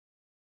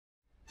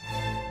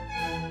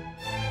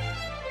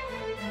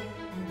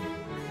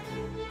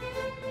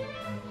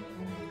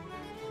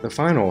The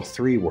final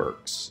three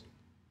works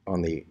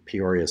on the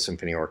Peoria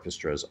Symphony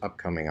Orchestra's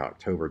upcoming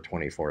October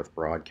 24th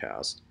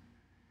broadcast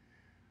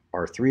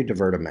are three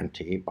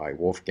Divertimenti by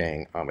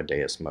Wolfgang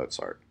Amadeus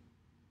Mozart.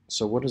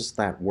 So what does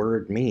that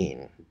word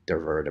mean,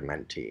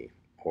 divertimenti,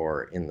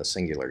 or in the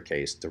singular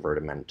case,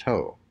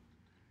 divertimento?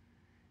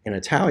 In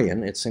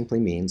Italian, it simply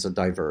means a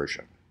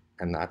diversion,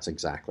 and that's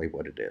exactly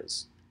what it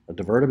is. A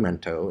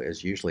divertimento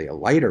is usually a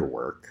lighter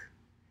work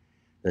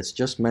that's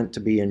just meant to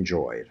be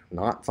enjoyed,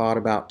 not thought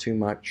about too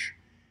much,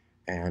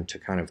 and to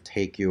kind of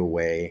take you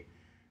away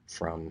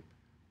from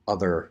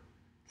other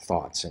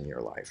thoughts in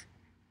your life.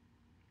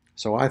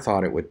 So I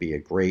thought it would be a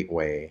great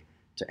way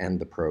to end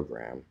the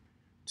program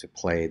to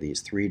play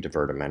these three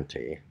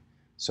divertimenti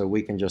so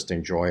we can just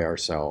enjoy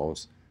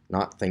ourselves,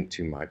 not think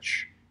too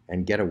much,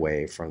 and get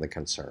away from the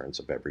concerns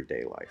of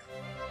everyday life.